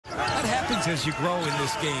happens as you grow in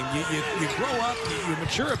this game. You grow up, you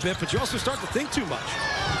mature a bit, but you also start to think too much.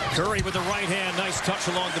 Curry with the right hand. Nice touch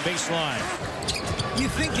along the baseline. You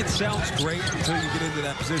think it sounds great until you get into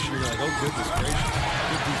that position. You're like, oh, goodness gracious.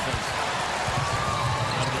 Good defense.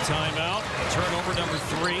 Out of the timeout. Turnover number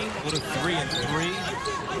 3. What a 3 and 3.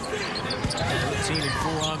 13 and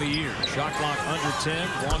 4 on the year. Shot clock under 10.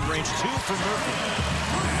 Long range 2 for Murphy.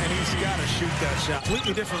 And he's got to shoot that shot.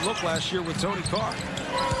 Completely different look last year with Tony Carr.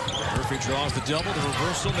 Murphy draws the double. The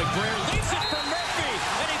reversal. McBrayer leaves it for Murphy.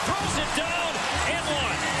 And he throws it down. And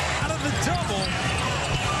one. Out of the double.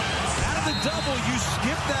 You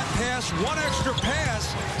skip that pass, one extra pass,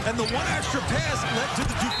 and the one extra pass led to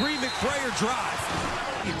the Dupree-McBrayer drive.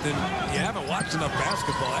 Then you haven't watched enough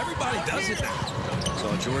basketball. Everybody does it now. So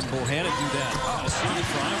Jordan Bohannon do that. A season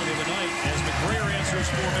for Iowa tonight as McBrayer answers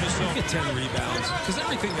for Minnesota. Get 10 rebounds because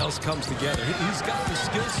everything else comes together. He's got the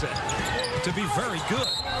skill set to be very good.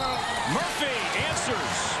 Murphy answers.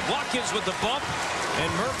 Watkins with the bump. And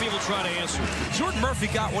Murphy will try to answer. Jordan Murphy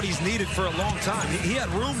got what he's needed for a long time. He had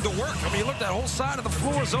room to work. I mean, look, that whole side of the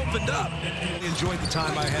floor is opened up. Enjoyed the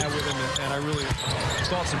time I had with him, and I really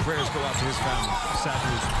thoughts and prayers go out to his family. Sad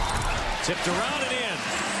news. Tipped around and in.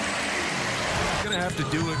 Going to have to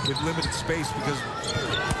do it with limited space because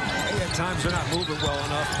A, at times they're not moving well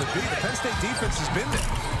enough, but B, the Penn State defense has been there.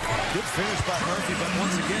 Good finish by Murphy, but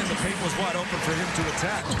once again, the paint was wide open for him to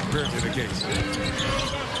attack. Apparently the case.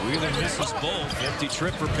 Wheeler misses both. Empty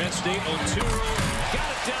trip for Penn State. O'Toole got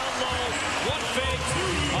it down low. One fake.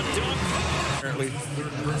 A dunk. Apparently,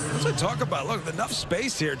 what's I talk about? Look, enough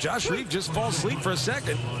space here. Josh Reeve just falls asleep for a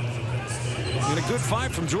second. And a good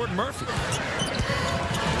find from Jordan Murphy.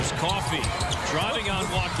 There's Coffee driving on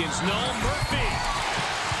Watkins. No, Murphy.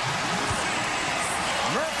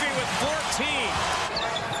 Murphy with 14.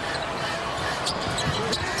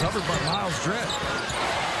 Covered by Miles Dredd.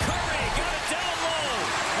 Curry got it down low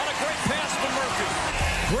on a great pass from Murphy.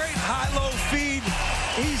 Great high-low feed.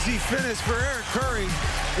 Easy finish for Eric Curry.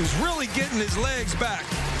 He's really getting his legs back.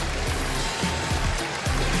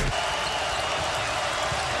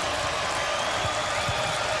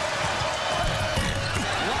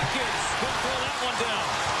 Watkins could pull that one down.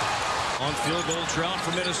 On field goal Trout for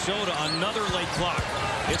Minnesota. Another late clock.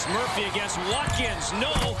 It's Murphy against Watkins. No.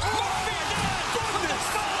 Murphy again.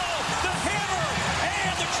 The hammer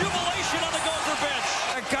and the jubilation on the Gopher bench.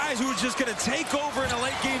 Guys who are just going to take over in a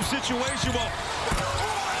late game situation. Well,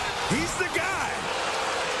 he's the guy.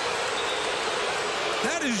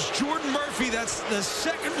 That is Jordan Murphy. That's the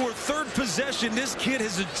second or third possession this kid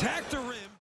has attacked the